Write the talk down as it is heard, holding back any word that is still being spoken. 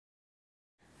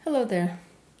Hello there.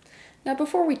 Now,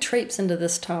 before we traipse into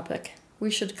this topic,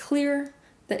 we should clear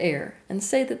the air and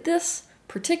say that this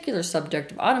particular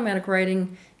subject of automatic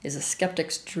writing is a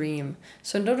skeptic's dream,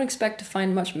 so don't expect to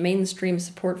find much mainstream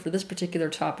support for this particular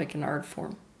topic in art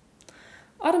form.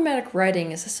 Automatic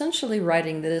writing is essentially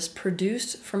writing that is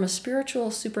produced from a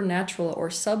spiritual, supernatural, or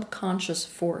subconscious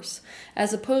force,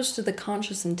 as opposed to the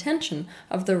conscious intention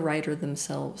of the writer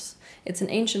themselves. It's an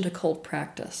ancient occult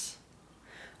practice.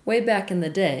 Way back in the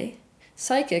day,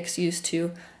 psychics used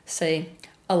to, say,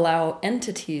 allow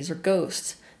entities or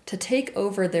ghosts to take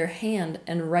over their hand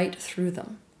and write through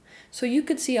them. So you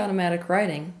could see automatic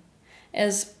writing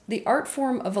as the art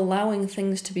form of allowing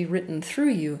things to be written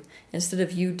through you instead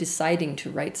of you deciding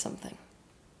to write something.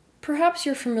 Perhaps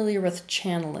you're familiar with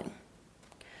channeling.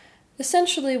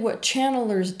 Essentially, what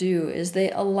channelers do is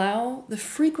they allow the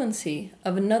frequency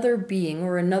of another being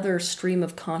or another stream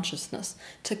of consciousness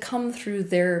to come through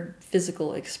their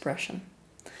physical expression.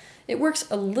 It works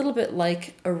a little bit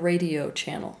like a radio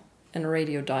channel and a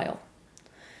radio dial.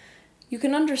 You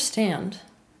can understand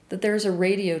that there is a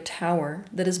radio tower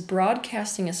that is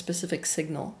broadcasting a specific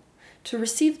signal. To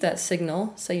receive that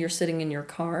signal, say you're sitting in your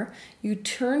car, you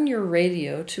turn your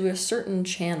radio to a certain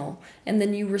channel and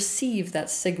then you receive that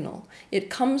signal.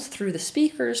 It comes through the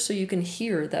speakers so you can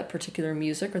hear that particular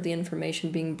music or the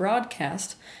information being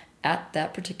broadcast at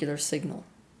that particular signal.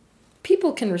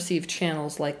 People can receive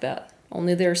channels like that,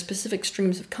 only there are specific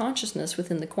streams of consciousness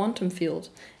within the quantum field,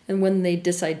 and when they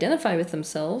disidentify with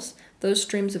themselves, those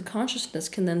streams of consciousness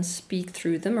can then speak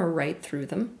through them or write through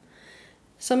them.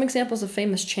 Some examples of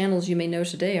famous channels you may know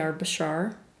today are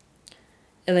Bashar,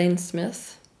 Elaine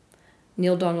Smith,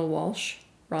 Neil Donald Walsh,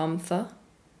 Ramtha,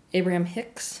 Abraham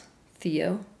Hicks,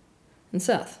 Theo, and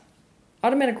Seth.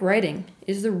 Automatic writing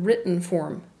is the written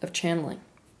form of channeling.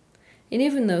 And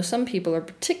even though some people are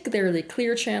particularly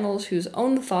clear channels whose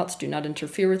own thoughts do not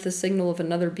interfere with the signal of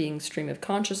another being's stream of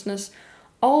consciousness,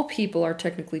 all people are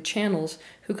technically channels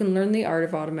who can learn the art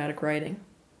of automatic writing.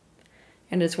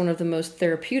 And it's one of the most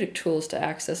therapeutic tools to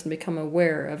access and become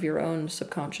aware of your own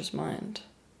subconscious mind.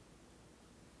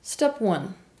 Step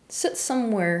 1. Sit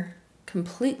somewhere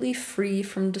completely free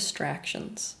from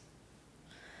distractions.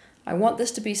 I want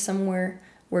this to be somewhere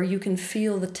where you can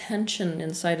feel the tension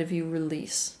inside of you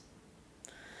release.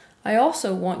 I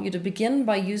also want you to begin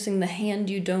by using the hand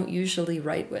you don't usually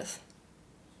write with.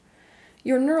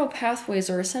 Your neural pathways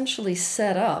are essentially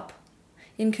set up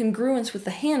in congruence with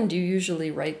the hand you usually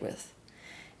write with.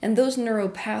 And those neural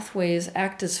pathways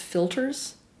act as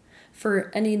filters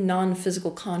for any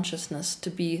non-physical consciousness to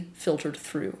be filtered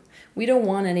through. We don't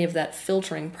want any of that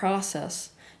filtering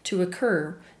process to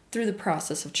occur through the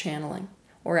process of channeling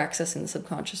or accessing the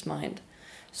subconscious mind.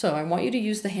 So I want you to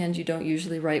use the hand you don't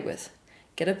usually write with.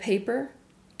 Get a paper,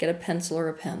 get a pencil or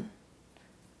a pen.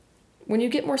 When you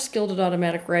get more skilled at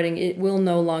automatic writing, it will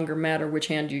no longer matter which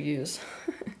hand you use.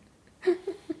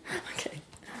 Okay.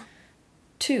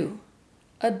 2.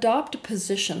 Adopt a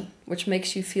position which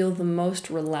makes you feel the most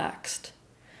relaxed,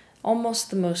 almost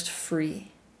the most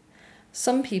free.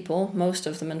 Some people, most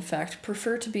of them in fact,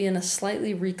 prefer to be in a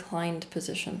slightly reclined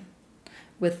position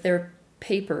with their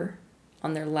paper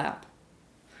on their lap.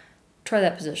 Try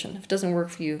that position. If it doesn't work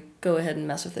for you, go ahead and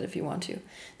mess with it if you want to.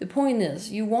 The point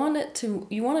is, you want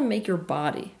to make your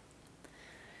body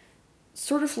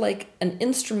sort of like an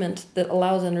instrument that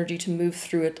allows energy to move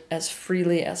through it as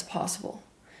freely as possible.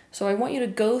 So I want you to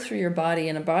go through your body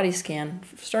in a body scan,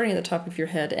 starting at the top of your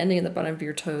head, ending at the bottom of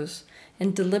your toes,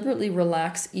 and deliberately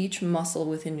relax each muscle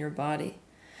within your body.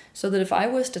 So that if I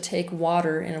was to take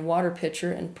water in a water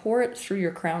pitcher and pour it through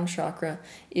your crown chakra,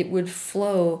 it would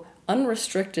flow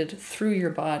unrestricted through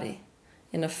your body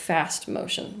in a fast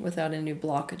motion without any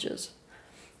blockages.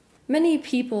 Many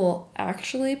people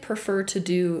actually prefer to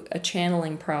do a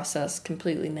channeling process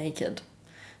completely naked,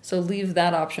 so leave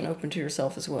that option open to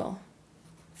yourself as well.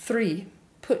 3.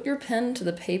 Put your pen to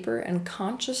the paper and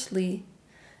consciously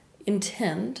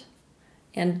intend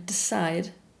and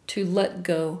decide to let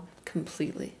go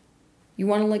completely. You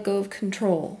want to let go of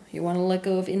control. You want to let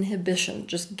go of inhibition.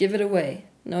 Just give it away,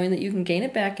 knowing that you can gain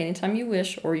it back anytime you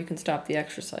wish, or you can stop the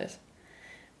exercise.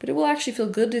 But it will actually feel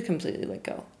good to completely let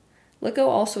go. Let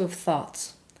go also of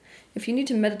thoughts. If you need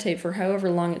to meditate for however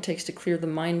long it takes to clear the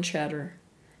mind chatter,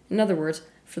 in other words,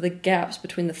 for the gaps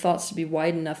between the thoughts to be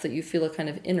wide enough that you feel a kind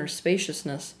of inner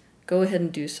spaciousness, go ahead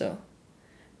and do so.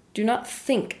 Do not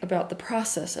think about the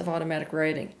process of automatic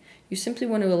writing. You simply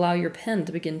want to allow your pen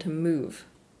to begin to move.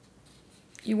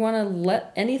 You want to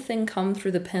let anything come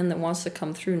through the pen that wants to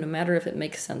come through, no matter if it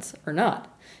makes sense or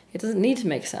not. It doesn't need to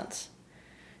make sense.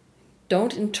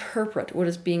 Don't interpret what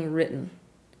is being written.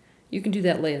 You can do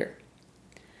that later.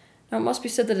 Now, it must be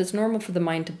said that it's normal for the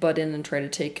mind to butt in and try to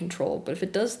take control, but if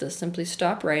it does this, simply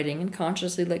stop writing and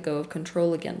consciously let go of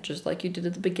control again, just like you did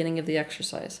at the beginning of the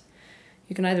exercise.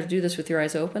 You can either do this with your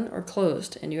eyes open or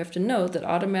closed, and you have to note that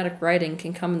automatic writing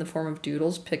can come in the form of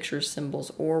doodles, pictures,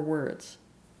 symbols, or words.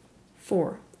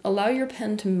 4. Allow your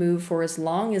pen to move for as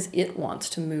long as it wants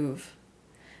to move,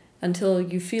 until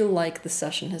you feel like the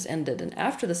session has ended. And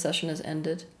after the session has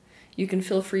ended, you can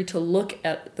feel free to look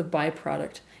at the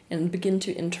byproduct and begin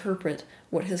to interpret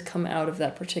what has come out of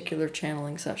that particular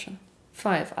channeling session.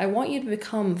 5. I want you to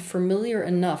become familiar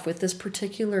enough with this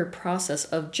particular process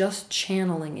of just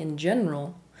channeling in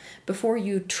general before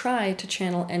you try to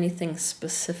channel anything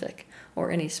specific or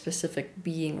any specific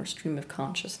being or stream of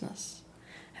consciousness.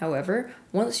 However,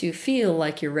 once you feel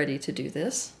like you're ready to do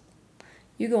this,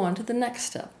 you go on to the next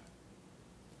step.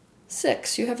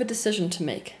 6. You have a decision to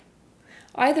make.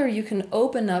 Either you can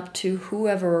open up to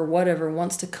whoever or whatever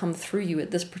wants to come through you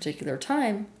at this particular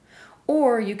time,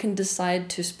 or you can decide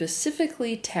to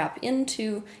specifically tap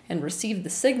into and receive the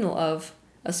signal of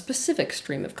a specific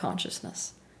stream of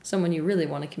consciousness, someone you really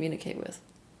want to communicate with.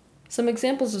 Some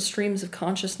examples of streams of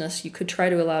consciousness you could try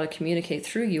to allow to communicate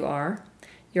through you are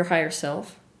your higher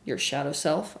self, your shadow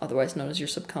self, otherwise known as your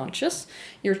subconscious,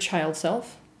 your child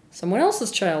self, someone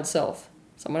else's child self,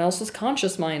 someone else's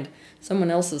conscious mind,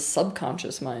 someone else's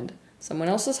subconscious mind, someone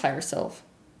else's higher self,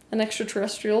 an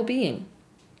extraterrestrial being,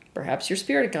 perhaps your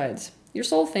spirit guides, your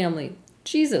soul family,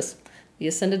 Jesus, the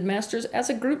ascended masters as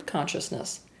a group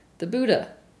consciousness, the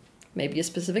Buddha, maybe a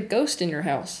specific ghost in your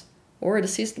house, or a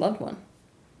deceased loved one.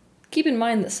 Keep in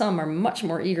mind that some are much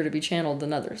more eager to be channeled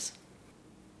than others.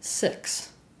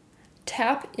 6.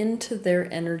 Tap into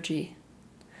their energy.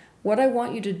 What I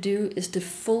want you to do is to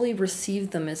fully receive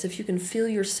them as if you can feel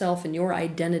yourself and your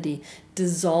identity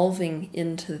dissolving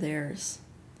into theirs.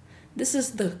 This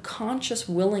is the conscious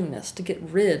willingness to get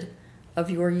rid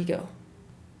of your ego.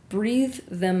 Breathe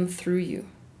them through you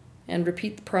and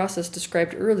repeat the process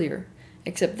described earlier,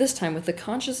 except this time with the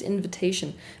conscious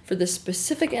invitation for this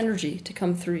specific energy to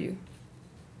come through you.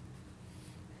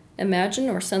 Imagine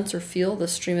or sense or feel the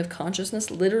stream of consciousness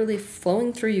literally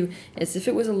flowing through you as if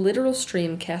it was a literal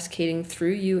stream cascading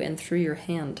through you and through your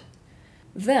hand.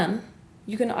 Then,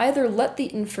 you can either let the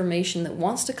information that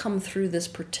wants to come through this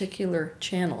particular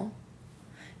channel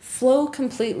flow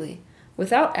completely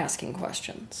without asking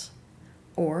questions,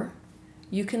 or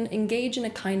you can engage in a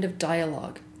kind of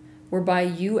dialogue whereby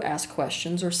you ask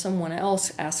questions or someone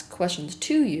else asks questions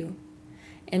to you,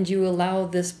 and you allow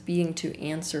this being to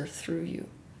answer through you,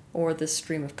 or this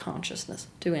stream of consciousness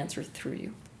to answer through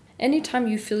you. Anytime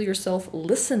you feel yourself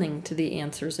listening to the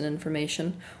answers and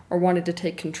information, or wanting to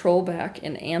take control back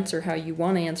and answer how you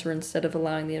want to answer instead of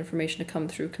allowing the information to come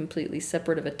through completely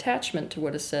separate of attachment to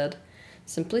what is said,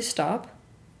 simply stop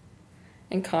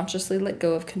and consciously let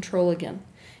go of control again.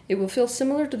 It will feel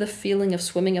similar to the feeling of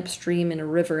swimming upstream in a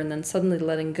river and then suddenly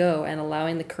letting go and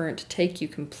allowing the current to take you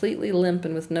completely limp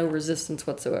and with no resistance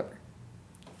whatsoever.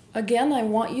 Again, I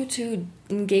want you to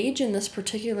engage in this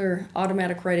particular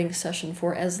automatic writing session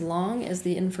for as long as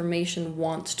the information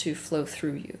wants to flow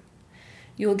through you.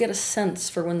 You will get a sense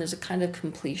for when there's a kind of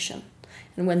completion.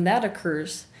 And when that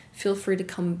occurs, feel free to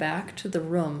come back to the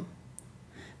room.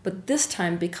 But this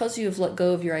time, because you have let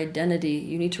go of your identity,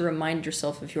 you need to remind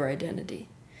yourself of your identity.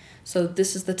 So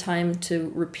this is the time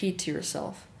to repeat to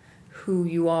yourself who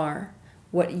you are,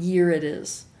 what year it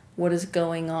is, what is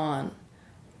going on,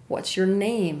 what's your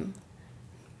name,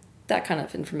 that kind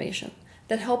of information.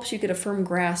 That helps you get a firm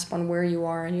grasp on where you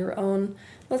are in your own,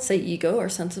 let's say, ego or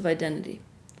sense of identity.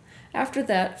 After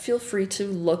that, feel free to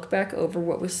look back over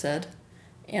what was said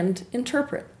and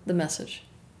interpret the message.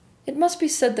 It must be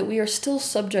said that we are still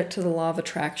subject to the law of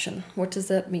attraction. What does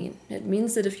that mean? It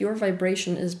means that if your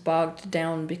vibration is bogged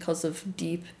down because of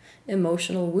deep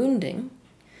emotional wounding,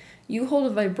 you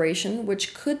hold a vibration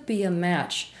which could be a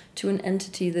match to an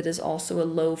entity that is also a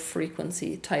low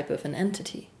frequency type of an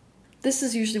entity. This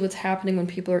is usually what's happening when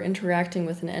people are interacting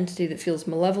with an entity that feels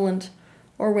malevolent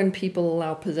or when people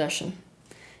allow possession.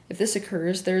 If this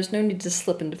occurs, there is no need to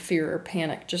slip into fear or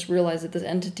panic. Just realize that this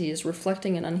entity is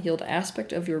reflecting an unhealed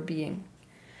aspect of your being.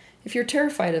 If you're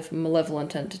terrified of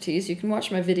malevolent entities, you can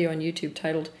watch my video on YouTube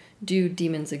titled, Do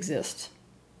Demons Exist?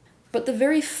 But the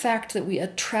very fact that we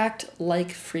attract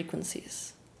like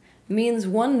frequencies means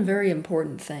one very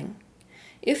important thing.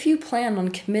 If you plan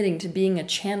on committing to being a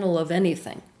channel of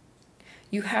anything,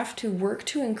 you have to work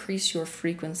to increase your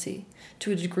frequency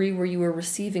to a degree where you are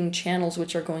receiving channels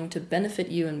which are going to benefit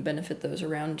you and benefit those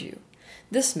around you.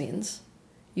 This means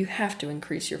you have to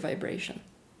increase your vibration.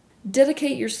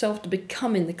 Dedicate yourself to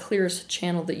becoming the clearest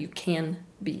channel that you can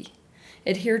be.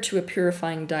 Adhere to a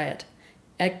purifying diet.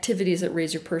 activities that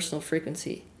raise your personal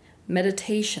frequency,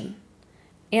 meditation,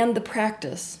 and the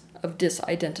practice of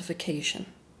disidentification.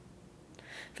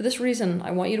 For this reason,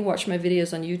 I want you to watch my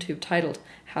videos on YouTube titled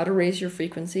How to Raise Your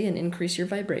Frequency and Increase Your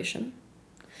Vibration,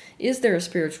 Is There a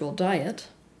Spiritual Diet?,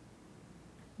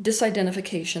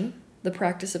 Disidentification, the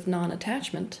Practice of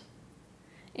Non-Attachment,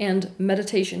 and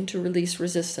Meditation to Release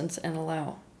Resistance and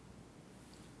Allow.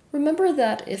 Remember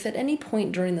that if at any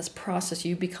point during this process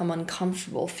you become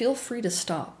uncomfortable, feel free to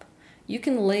stop. You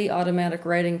can lay automatic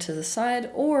writing to the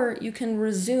side, or you can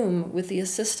resume with the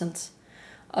assistance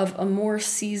of a more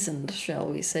seasoned, shall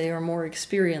we say, or more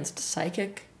experienced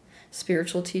psychic,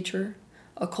 spiritual teacher,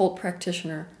 occult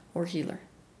practitioner, or healer.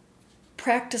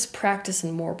 Practice, practice,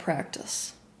 and more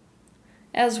practice.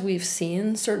 As we've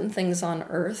seen, certain things on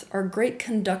Earth are great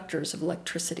conductors of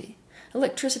electricity.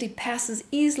 Electricity passes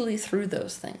easily through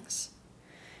those things.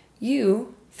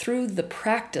 You, through the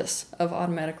practice of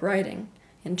automatic writing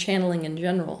and channeling in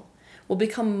general, will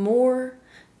become more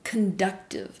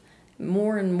conductive,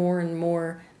 more and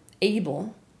more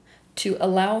able to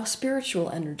allow spiritual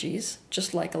energies,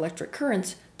 just like electric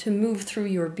currents, to move through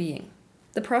your being.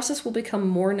 The process will become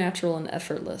more natural and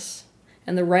effortless,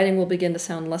 and the writing will begin to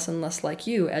sound less and less like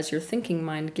you as your thinking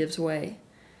mind gives way.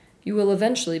 You will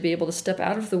eventually be able to step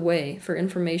out of the way for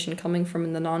information coming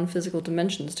from the non-physical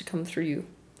dimensions to come through you.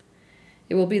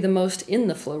 It will be the most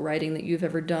in-the-flow writing that you've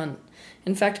ever done.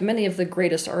 In fact, many of the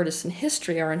greatest artists in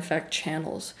history are in fact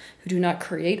channels, who do not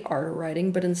create art or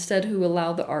writing, but instead who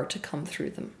allow the art to come through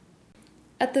them.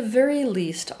 At the very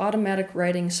least, automatic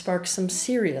writing sparks some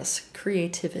serious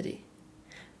creativity.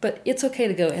 But it's okay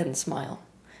to go ahead and smile,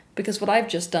 because what I've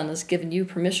just done is given you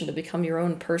permission to become your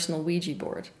own personal Ouija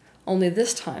board. Only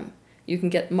this time, you can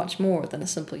get much more than a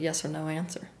simple yes or no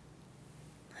answer.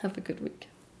 Have a good week.